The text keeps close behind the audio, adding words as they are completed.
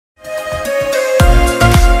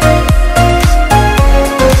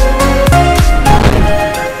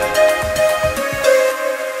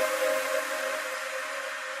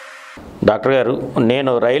Doctor గారు,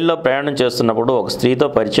 నేను రైల్లో ప్రయాణం చేస్తున్నప్పుడు ఒక స్త్రీతో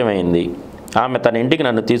పరిచయం అయింది. ఆమె తన ఇంటికి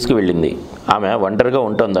నన్ను తీసుకువెళ్ళింది. ఆమె ఒంటరిగా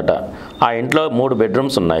ఉంటుందట. ఆ ఇంట్లో 3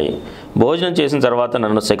 బెడ్రూమ్స్ ఉన్నాయి. భోజనం చేసిన తర్వాత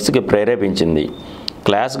నన్ను సెక్స్కి ప్రేరేపించింది.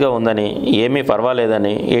 క్లాస్గా ఉందని, ఏమీ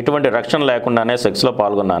పర్వాలేదని, ఎటువంటి రక్షణ లేకుండానే సెక్స్లో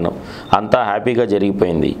పాల్గొన్నాను. అంతా హ్యాపీగా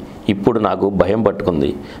జరిగిపోయింది. ఇప్పుడు నాకు భయం పట్టుకుంది.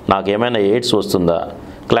 నాకేమైనా ఎయిడ్స్ వస్తుందా?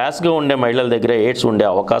 క్లాస్గా ఉండే మహిళల దగ్గర ఎయిడ్స్ ఉండే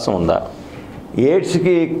అవకాశం ఉందా?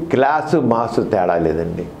 ఎయిడ్స్కి క్లాసు మాసు తేడా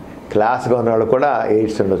లేదండి. క్లాస్గా ఉన్నవాళ్ళు కూడా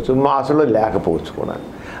ఎయిడ్స్ ఉండొచ్చు, మాసులో లేకపోవచ్చు కూడా.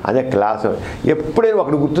 అదే క్లాసు ఎప్పుడైనా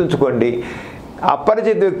ఒకటి గుర్తుంచుకోండి,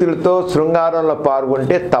 అపరిచిత వ్యక్తులతో శృంగారంలో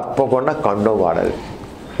పాల్గొంటే తప్పకుండా కండోమ్ వాడాలి.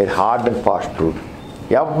 ఇది హార్డ్ అండ్ ఫాస్ట్ రూల్.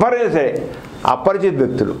 ఎవరైనా సరే అపరిచిత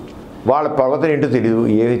వ్యక్తులు, వాళ్ళ ప్రవర్తన ఏంటో తెలియదు,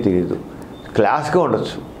 ఏమీ తెలియదు, క్లాస్గా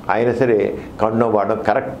ఉండొచ్చు, అయినా సరే కండోమ్ వాడడం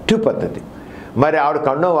కరెక్ట్ పద్ధతి. మరి ఆవిడ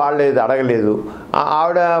కండోమ్ వాడలేదు, అడగలేదు,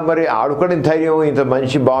 మరి ఆవిడ కూడా ధైర్యం, ఇంత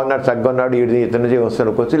మనిషి బాగున్నాడు, చక్కగా ఉన్నాడు, ఇతను వస్తాను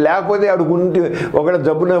అనుకోవచ్చు. లేకపోతే ఆవిడ ఉంటే ఒకటి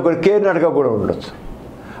జబ్బున ఒకటి కేర్నాటక కూడా ఉండొచ్చు.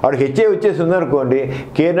 ఆవిడకి హెచ్ఐవి వచ్చేసి ఉందనుకోండి,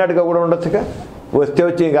 కేర్నాటక కూడా ఉండొచ్చుగా. వస్తే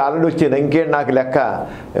వచ్చి ఇంకా ఆల్రెడీ వచ్చింది, ఇంకేం నాకు లెక్క,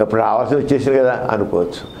 ఇప్పుడు రావాల్సి వచ్చేసింది కదా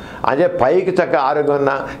అనుకోవచ్చు. అదే పైకి చక్క ఆరోగ్యం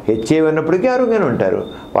ఉన్న హెచ్ఐవి ఉన్నప్పటికీ ఆరోగ్యంగా ఉంటారు.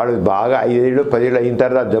 వాళ్ళు బాగా 5 ఏళ్ళు 10 ఏళ్ళు అయిన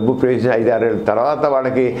తర్వాత జబ్బు ప్రవేశించిన 5-6 ఏళ్ళ తర్వాత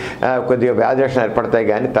వాళ్ళకి కొద్దిగా వ్యాధి లక్షణాలు ఏర్పడతాయి,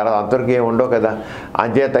 కానీ తర్వాత అంతవరకు ఏమి ఉండవు కదా.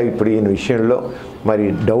 అంచేత ఇప్పుడు ఈయన విషయంలో మరి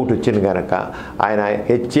డౌట్ వచ్చింది కనుక ఆయన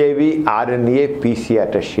హెచ్ఐవి RNA PCR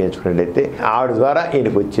టెస్ట్ చేయించుకున్నట్లయితే ఆవిడ ద్వారా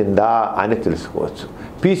ఈయనకు వచ్చిందా అని తెలుసుకోవచ్చు.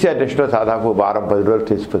 PCR టెస్ట్లో దాదాపు వారం 10 రోజులు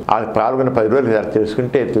తెలిసిపోతుంది. వాళ్ళు పాల్గొన్న 10 రోజులు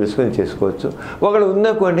తెలుసుకుని చేసుకోవచ్చు. ఒకళ్ళు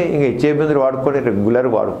ఉందనుకోండి, ఇంక హెచ్ఐవి మందులు వాడుకోండి, రెగ్యులర్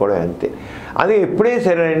వాడుకోవడం అంతే. అది ఎప్పుడే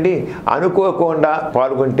సరేనండి, అనుకోకుండా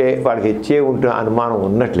పాల్గొంటే వాళ్ళకి హెచ్ఐవి ఉంటున్న అనుమానం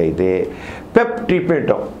ఉన్నట్లయితే పెప్ ట్రీట్మెంట్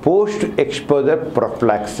అంటాం, పోస్ట్ ఎక్స్పోజర్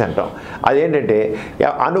ప్రొఫిలాక్సిస్ అంటాం. అదేంటంటే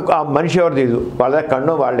ఆ మనిషి ఎవరు తెలియదు, వాళ్ళ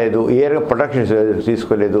కండోమ్ వాడలేదు, ఏ ప్రొటెక్షన్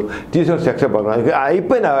తీసుకోలేదు, తీసుకొని సెక్స్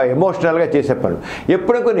అయిపోయిన ఎమోషనల్గా చేసే పనులు.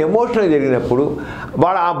 ఎప్పుడైనా కొన్ని ఎమోషనల్గా జరిగినప్పుడు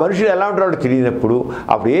ఆ మనుషులు ఎలా ఉంటారో తెలియనప్పుడు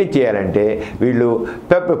అప్పుడు ఏం చేయాలంటే వీళ్ళు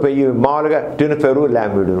మామూలుగా టినఫెరు,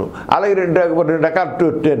 లామిడును, అలాగే 2 రకాల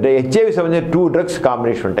హెచ్ఐవి సంబంధించిన 2 డ్రగ్స్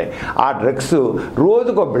కాంబినేషన్ ఉంటాయి. ఆ డ్రగ్స్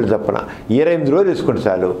రోజుకో బిళ్ళ తప్పన 28 రోజులు వేసుకుంటే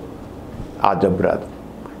చాలు, ఆ జబ్బు రాదు.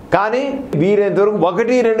 కానీ వీలైనంత వరకు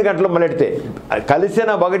 1-2 గంటలు మొదలెడితే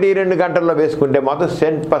కలిసిన 1-2 గంటల్లో వేసుకుంటే మాత్రం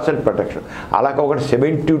 100% ప్రొటెక్షన్. అలా కాకుండా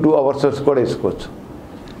 72 అవర్స్ కూడా వేసుకోవచ్చు.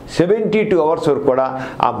 72 అవర్స్ వరకు కూడా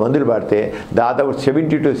ఆ మందులు పడితే దాదాపు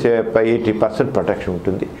 70 to 80% ప్రొటెక్షన్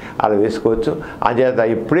ఉంటుంది. అలా వేసుకోవచ్చు. అంచేత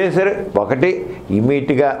ఎప్పుడైనా సరే ఒకటి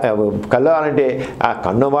ఇమీడియట్గా కలవాలంటే ఆ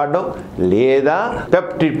కండోమ్ వాడడం లేదా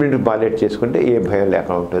పెప్ ట్రీట్మెంట్ పాలేట్ చేసుకుంటే ఏ భయం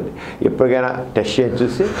లేకుండా ఉంటుంది. ఎప్పటికైనా టెస్ట్ చేసి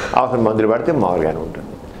చూసి అవసరం మందులు పడితే మామూలుగానే ఉంటుంది.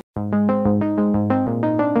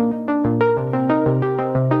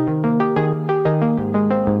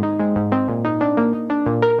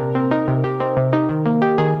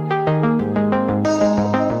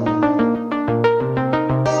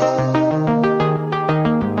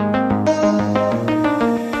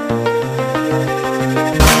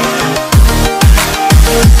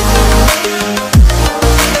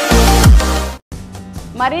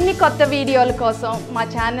 మరిన్ని కొత్త వీడియోల కోసం మా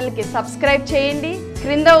ఛానల్కి సబ్స్క్రైబ్ చేయండి.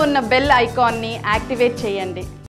 క్రింద ఉన్న బెల్ ఐకాన్ని యాక్టివేట్ చేయండి.